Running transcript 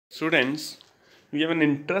Students, we have an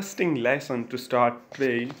interesting lesson to start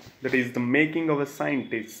today, that is the making of a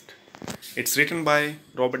scientist. It's written by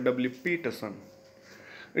Robert W. Peterson.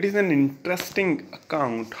 It is an interesting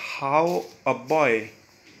account how a boy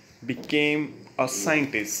became a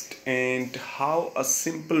scientist and how a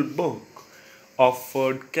simple book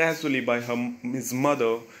offered casually by his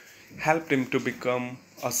mother helped him to become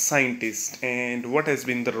a scientist, and what has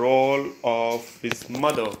been the role of his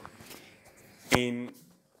mother in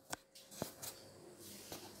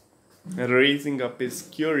raising up his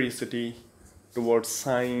curiosity towards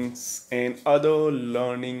science and other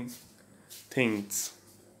learning things.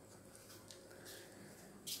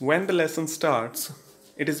 When the lesson starts,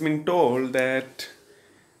 it has been told that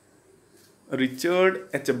Richard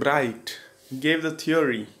H. Bright gave the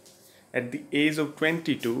theory at the age of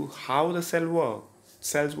 22 how the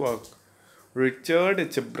cells work. Richard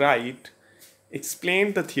H. Bright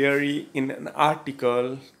explained the theory in an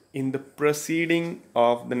article in the Proceeding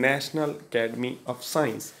of the National Academy of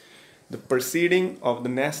Science. The Proceeding of the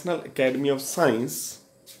National Academy of Science,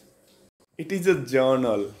 it is a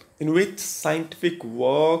journal in which scientific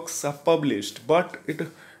works are published, but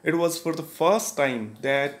it was for the first time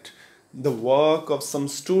that the work of some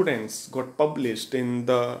students got published in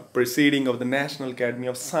the Proceeding of the National Academy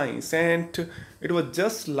of Science, and it was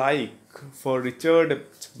just like for Richard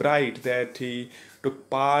Bright that he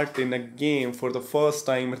took part in a game for the first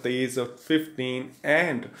time at the age of 15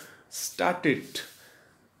 and started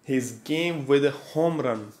his game with a home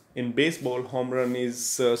run. In baseball, home run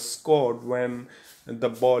is scored when the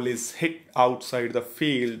ball is hit outside the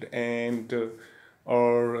field and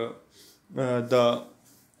or the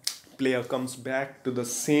player comes back to the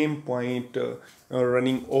same point,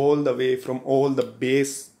 running all the way from all the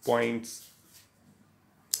base points.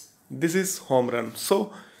 This is home run.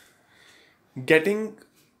 So getting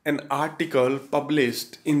an article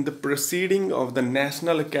published in the Proceeding of the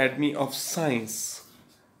National Academy of Science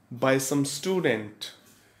by some student,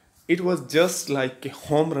 it was just like a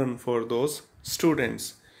home run for those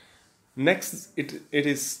students. Next, it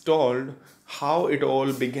is told how it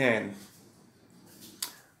all began.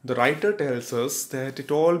 The writer tells us that it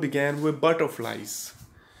all began with butterflies.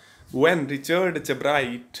 When Richard H.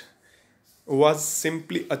 Bright was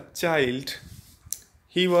simply a child,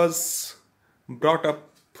 he was brought up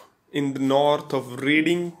in the north of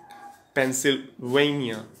Reading,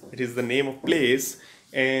 Pennsylvania. It is the name of place,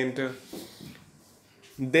 and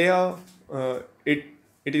there it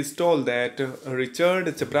is told that Richard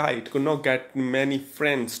H. Bright could not get many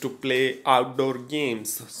friends to play outdoor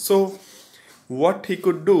games. So what he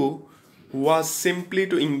could do was simply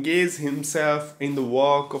to engage himself in the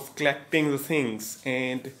work of collecting the things,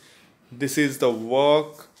 and this is the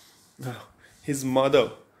work his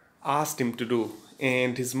mother asked him to do,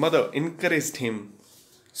 and his mother encouraged him.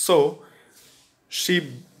 So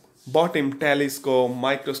she bought him telescope,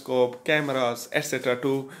 microscope, cameras, etc.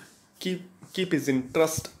 to keep his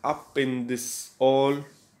interest up in this all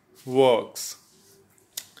works.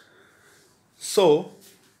 So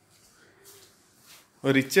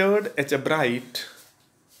Richard H. Bright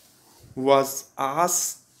was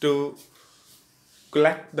asked to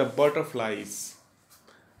collect the butterflies,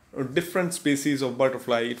 different species of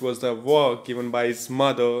butterfly. It was the work given by his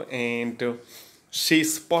mother, and she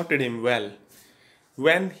spotted him well.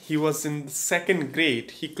 When he was in the second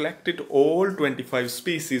grade, he collected all 25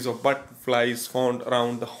 species of butterflies found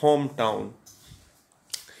around the hometown.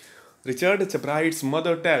 Richard H. Bright's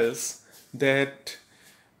mother tells that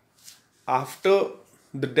after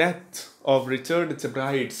the death of Richard H.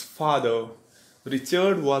 Bright's father,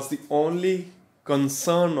 Richard was the only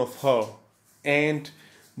concern of her, and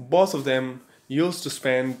both of them used to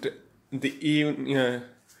spend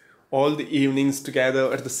all the evenings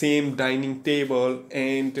together at the same dining table.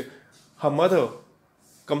 And her mother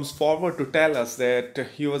comes forward to tell us that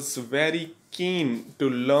he was very keen to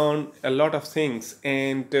learn a lot of things,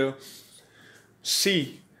 and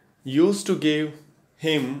she used to give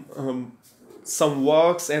him some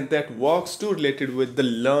works, and that works too related with the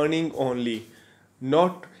learning only,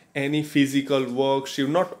 not any physical work she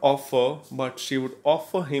would not offer, but she would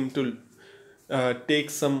offer him to take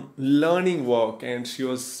some learning work, and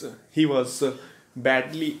he was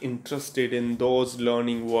badly interested in those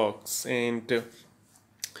learning works. And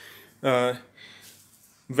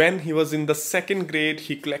when he was in the second grade,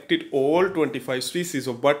 he collected all 25 species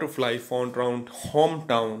of butterfly found around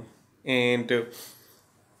hometown, and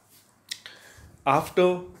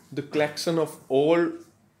after the collection of all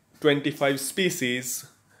 25 species,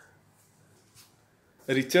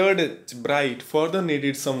 Richard H. Bright further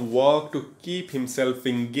needed some work to keep himself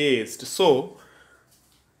engaged. So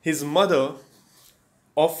his mother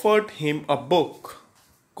offered him a book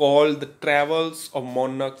called The Travels of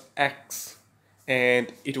Monarch X,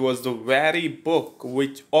 and it was the very book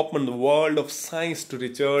which opened the world of science to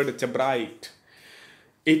Richard Chebrit.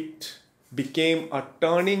 It became a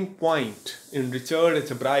turning point in Richard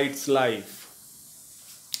Chebrit's life.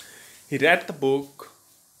 He read the book,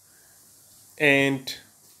 and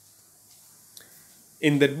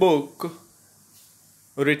in that book,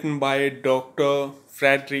 written by Dr.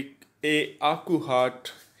 Frederick A.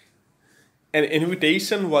 Urquhart, an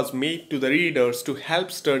invitation was made to the readers to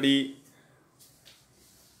help study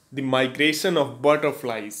the migration of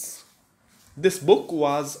butterflies. This book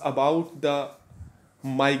was about the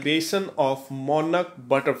migration of monarch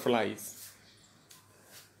butterflies.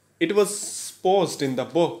 It was supposed in the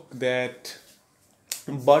book that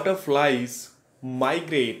butterflies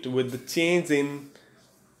migrate with the change in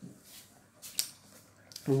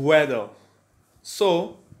weather.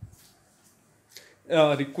 So,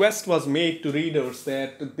 a request was made to readers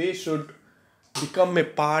that they should become a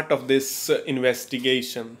part of this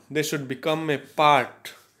investigation. They should become a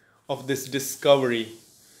part of this discovery.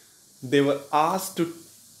 They were asked to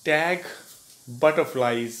tag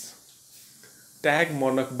butterflies, tag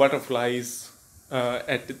monarch butterflies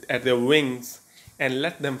at their wings and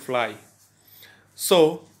let them fly.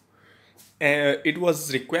 So, it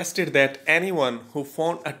was requested that anyone who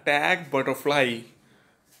found a tag butterfly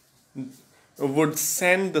would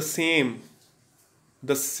send the same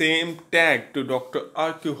tag to Dr.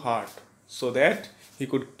 Urquhart so that he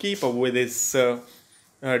could keep up with his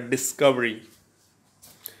discovery.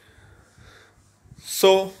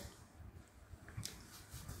 So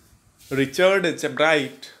Richard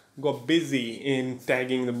Chebrit got busy in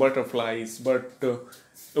tagging the butterflies, but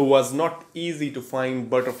it was not easy to find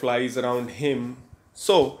butterflies around him.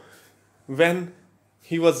 So when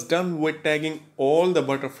he was done with tagging all the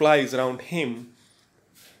butterflies around him,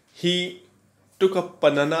 he took up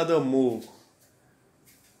another move.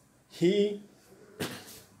 He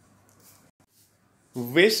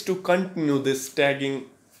wished to continue this tagging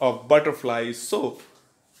of butterflies, so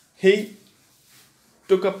he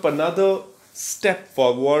took up another step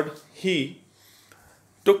forward. He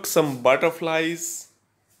took some butterflies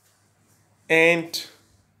and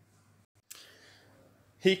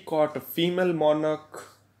he caught a female monarch,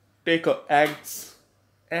 take her eggs,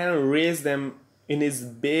 and raise them in his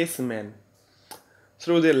basement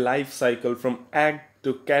through their life cycle from egg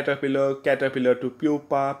to caterpillar, caterpillar to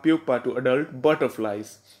pupa, pupa to adult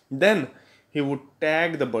butterflies. Then he would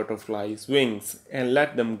tag the butterflies' wings and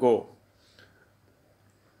let them go.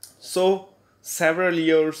 So, several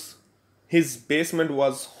years, his basement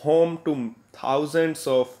was home to thousands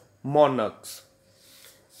of monarchs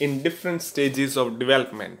in different stages of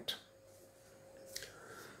development.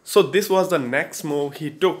 So, this was the next move he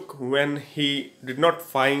took when he did not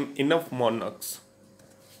find enough monarchs.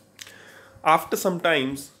 After some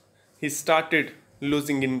time, he started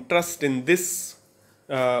losing interest in this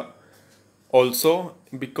uh, also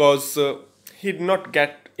because he did not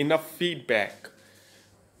get enough feedback.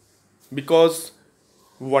 Because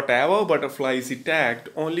whatever butterflies he tagged,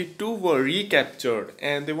 only two were recaptured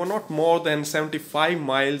and they were not more than 75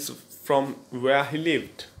 miles from where he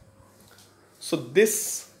lived. So,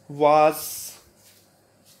 this was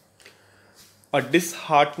a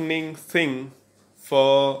disheartening thing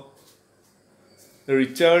for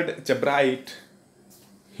Richard Chebrit.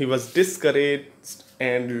 He was discouraged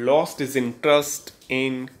and lost his interest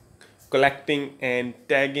in collecting and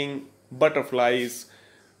tagging butterflies.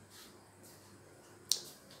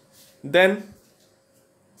 Then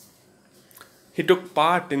he took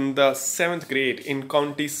part in the 7th grade in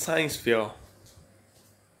county science fair.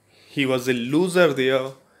 He was a loser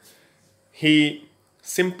there. He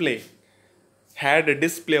simply had a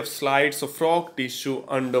display of slides of frog tissue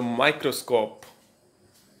under microscope.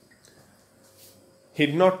 He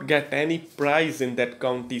did not get any prize in that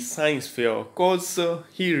county science fair because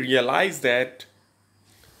he realized that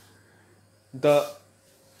the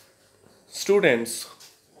students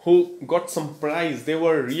who got some prize, they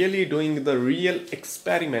were really doing the real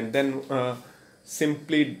experiment than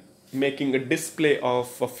simply making a display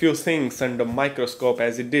of a few things under microscope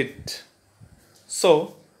as he did.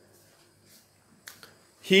 So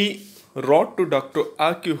he wrote to Dr.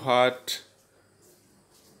 Urquhart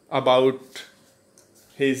about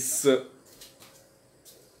his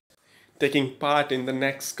taking part in the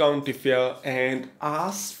next county fair and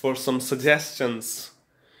asked for some suggestions.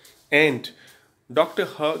 And Dr.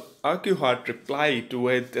 Urquhart replied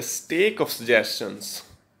with a stake of suggestions.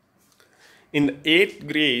 In the 8th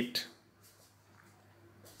grade,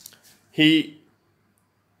 he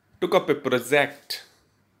took up a project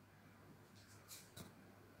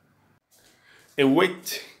in which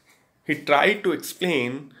he tried to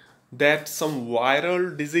explain that some viral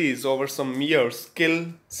disease over some years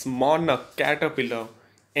kills monarch caterpillar,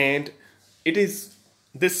 and it is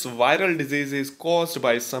this viral disease is caused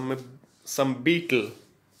by some beetle.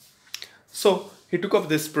 So he took up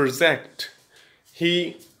this project.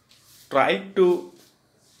 He tried to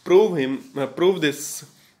prove this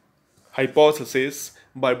hypothesis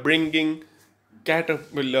by bringing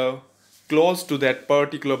caterpillar close to that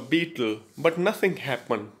particular beetle, but nothing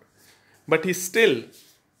happened. But he still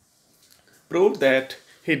proved that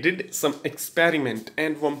he did some experiment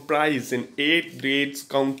and won prize in 8th grade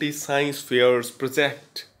county science fairs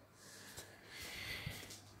project.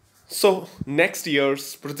 So next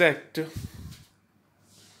year's project,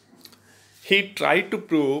 he tried to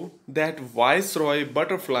prove that viceroy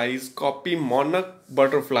butterflies copy monarch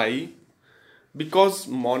butterfly because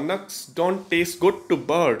monarchs don't taste good to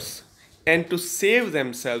birds. And to save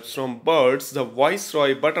themselves from birds, the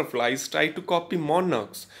viceroy butterflies try to copy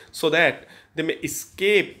monarchs so that they may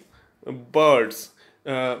escape birds.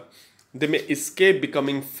 They may escape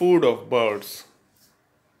becoming food of birds.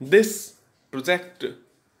 This project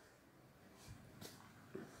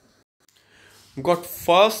got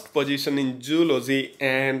first position in zoology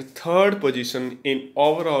and third position in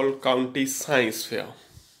overall county science fair.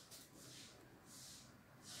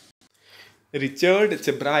 Richard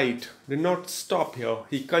Chebright did not stop here.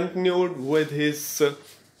 He continued with his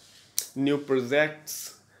new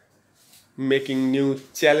projects, making new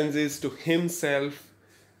challenges to himself,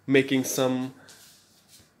 making some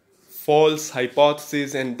false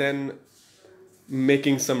hypotheses, and then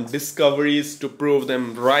making some discoveries to prove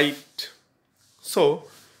them right. So,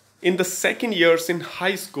 in the second years in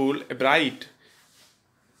high school, Bright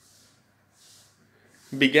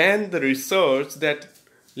began the research that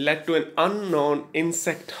led to an unknown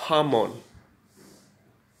insect hormone.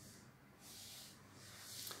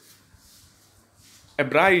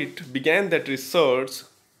 Bright began that research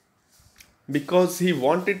because he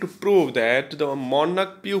wanted to prove that the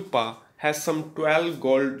monarch pupa has some 12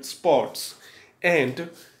 gold spots, and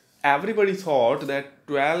everybody thought that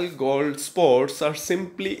 12 gold spots are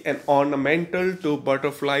simply an ornamental to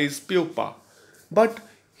butterfly's pupa. But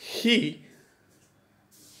he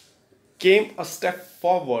came a step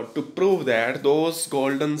forward to prove that those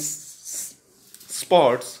golden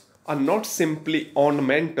spots are not simply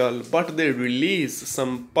ornamental, but they release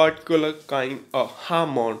some particular kind of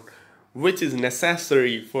hormone which is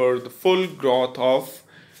necessary for the full growth of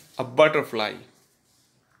a butterfly.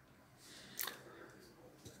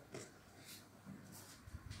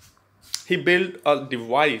 He built a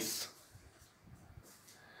device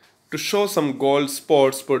to show some gold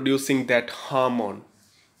spots producing that hormone,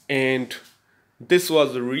 and this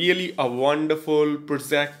was really a wonderful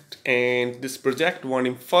project, and this project won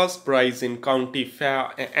him first prize in county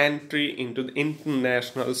fair and entry into the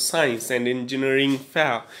international science and engineering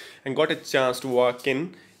fair, and got a chance to work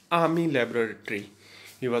in army laboratory.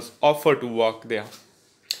 He was offered to work there.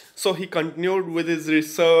 So he continued with his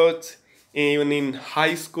research even in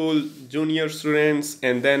high school junior students,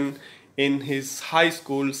 and then in his high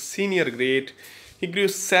school senior grade he grew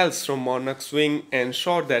cells from monarch's wing and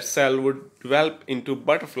showed that cell would develop into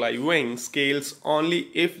butterfly wing scales only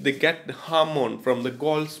if they get the hormone from the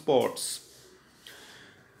gold spots.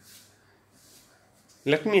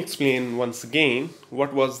 Let me explain once again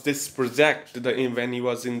what was this project when he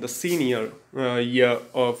was in the senior year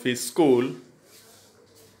of his school.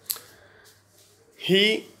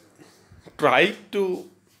 He tried to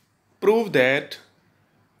prove that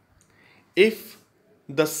if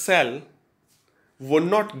the cell would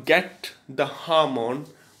not get the hormone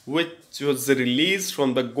which was released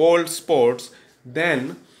from the gold spots,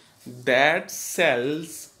 then that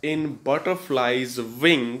cells in butterfly's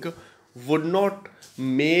wing would not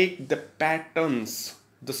make the patterns,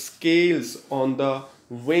 the scales on the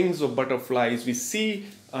wings of butterflies. We see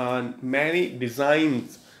many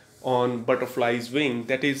designs on butterfly's wing.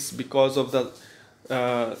 That is because of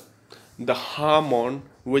the hormone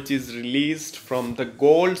which is released from the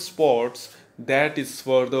gold spots, that is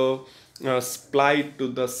further supplied to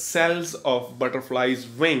the cells of butterfly's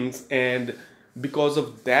wings, and because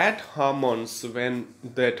of that hormones, when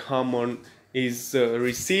that hormone is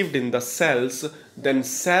received in the cells, then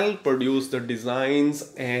cell produce the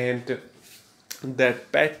designs and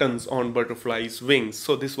that patterns on butterfly's wings.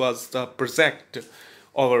 So this was the project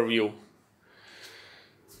overview.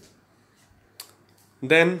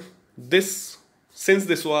 Then since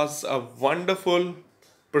this was a wonderful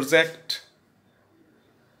project,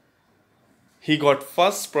 he got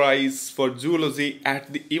first prize for zoology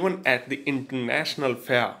even at the international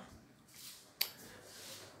fair.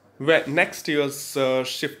 Next he was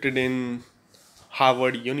shifted in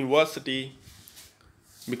Harvard University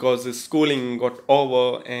because his schooling got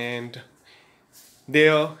over, and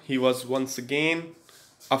there he was once again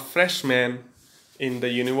a freshman in the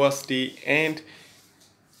university, and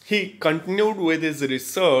he continued with his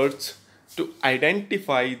research to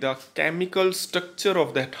identify the chemical structure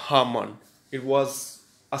of that hormone. It was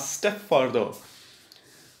a step further.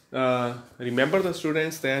 Remember the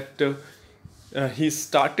students that he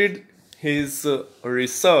started his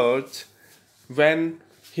research when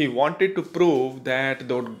he wanted to prove that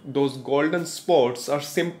those golden spots are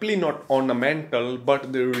simply not ornamental,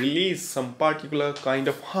 but they release some particular kind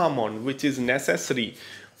of hormone which is necessary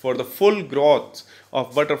for the full growth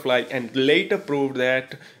of butterfly, and later proved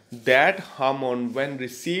that that hormone, when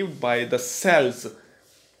received by the cells,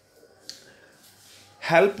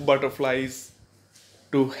 help butterflies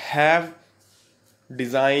to have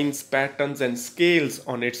designs, patterns, and scales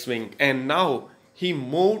on its wing. And now he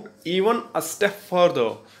moved even a step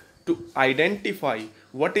further to identify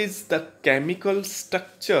what is the chemical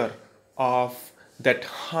structure of that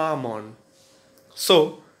hormone.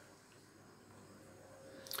 So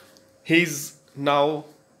he's now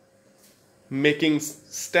making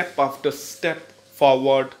step after step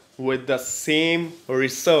forward with the same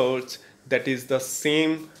research, that is the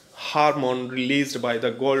same hormone released by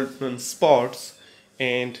the golden spots,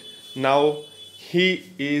 and now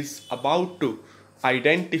he is about to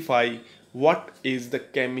identify what is the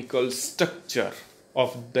chemical structure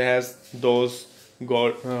of those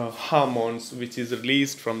hormones which is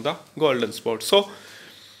released from the golden spot. So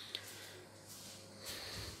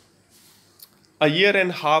a year and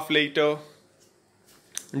a half later,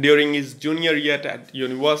 during his junior year at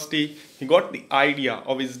university, he got the idea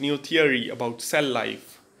of his new theory about cell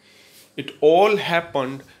life. It all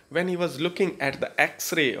happened when he was looking at the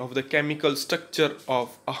X-ray of the chemical structure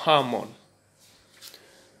of a hormone.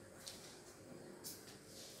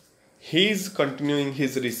 He is continuing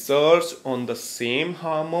his research on the same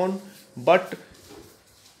hormone, but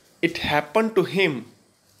it happened to him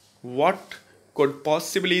what could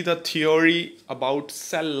possibly the theory about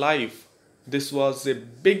cell life. This was a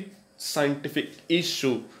big scientific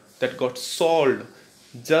issue that got solved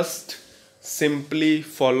just simply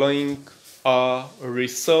following a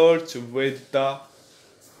research with the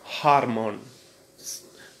hormone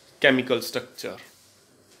chemical structure.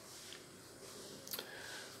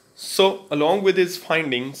 So, along with his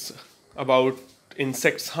findings about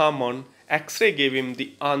insects' hormone, X-ray gave him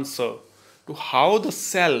the answer to how the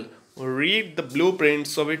cell read the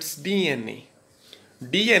blueprints of its DNA.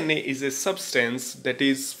 DNA is a substance that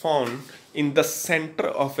is found in the center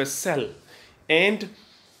of a cell, and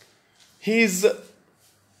he is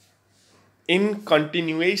in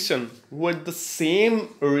continuation with the same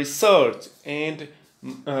research and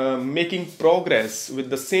making progress with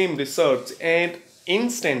the same research, and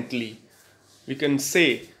instantly we can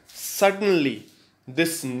say suddenly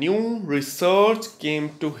this new research came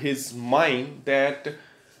to his mind that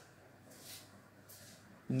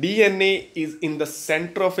DNA is in the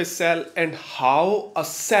center of a cell, and how a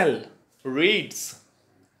cell reads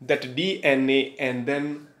that DNA and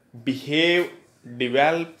then behave,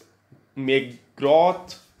 develop, make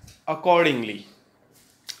growth accordingly.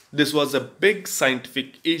 This was a big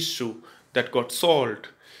scientific issue that got solved,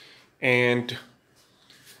 and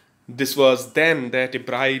this was then that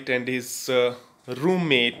Bright and his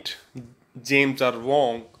roommate James R.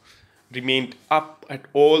 Wong remained up at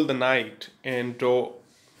all the night and drew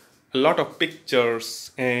a lot of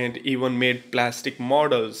pictures and even made plastic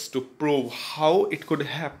models to prove how it could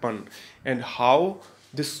happen and how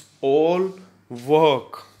this all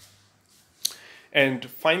work. And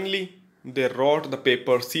finally they wrote the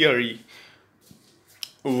paper theory,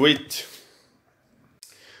 which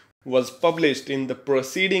was published in the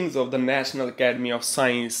Proceedings of the National Academy of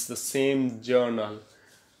Science, the same journal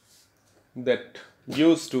that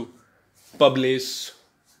used to publish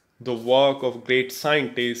the work of great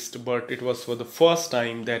scientists, but it was for the first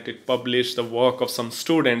time that it published the work of some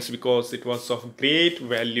students because it was of great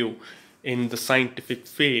value in the scientific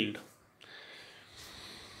field.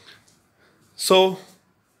 So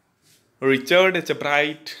Richard H.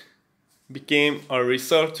 Bright became a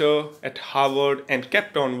researcher at Harvard and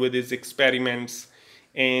kept on with his experiments,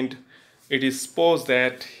 and it is supposed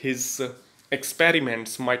that his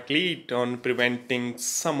experiments might lead on preventing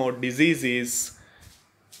some more diseases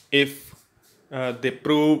if they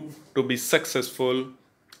prove to be successful.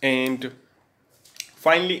 And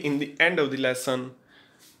finally, in the end of the lesson,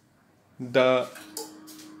 the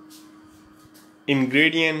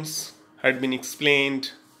ingredients had been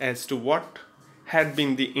explained as to what had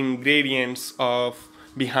been the ingredients of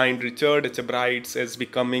behind Richard H. Bright as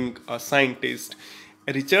becoming a scientist.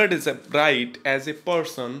 Richard H. Bright as a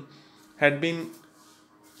person had been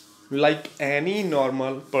like any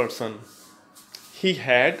normal person. He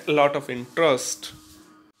had a lot of interest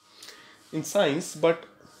in science, but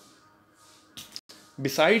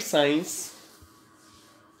besides science,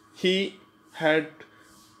 he had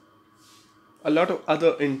a lot of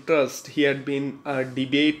other interest. He had been a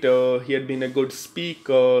debater, he had been a good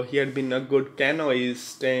speaker, he had been a good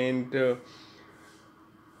canoeist, and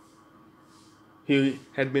he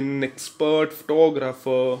had been an expert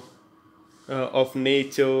photographer of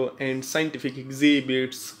nature and scientific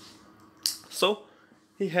exhibits. So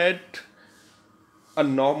he had a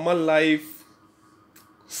normal life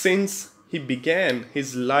since he began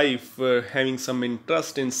his life having some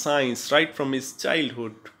interest in science right from his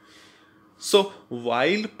childhood. So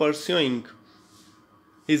while pursuing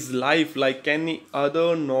his life like any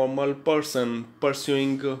other normal person,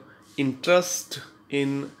 pursuing interest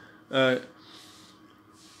in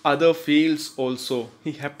other fields also,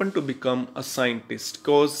 he happened to become a scientist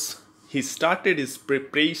because he started his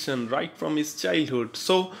preparation right from his childhood.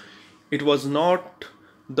 So it was not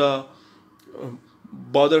the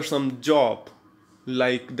bothersome job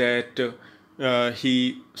like that.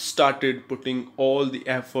 He started putting all the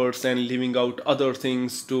efforts and leaving out other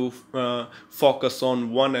things to focus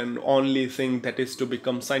on one and only thing, that is to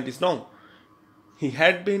become scientist. No, he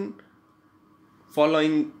had been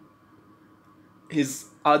following his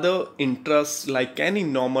other interests like any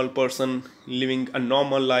normal person, living a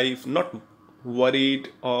normal life, not worried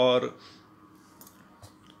or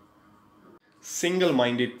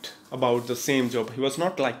single-minded about the same job. He was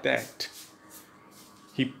not like that.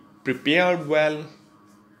 He prepared well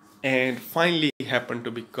and finally happened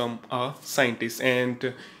to become a scientist.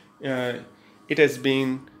 And it has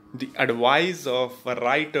been the advice of a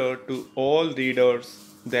writer to all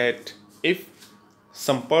readers that if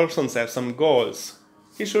some persons have some goals,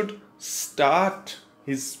 he should start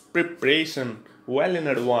his preparation well in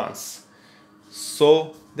advance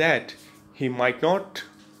so that he might not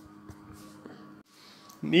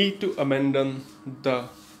need to abandon the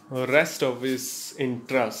rest of his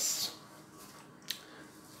interests.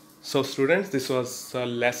 So students, this was a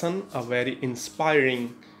lesson, a very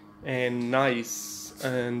inspiring and nice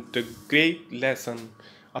and a great lesson,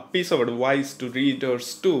 a piece of advice to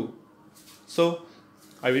readers too. So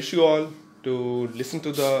I wish you all to listen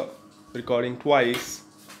to the recording twice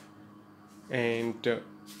and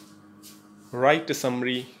write a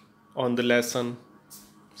summary on the lesson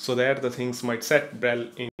so that the things might set well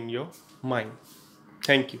in your mind.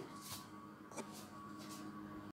 Thank you.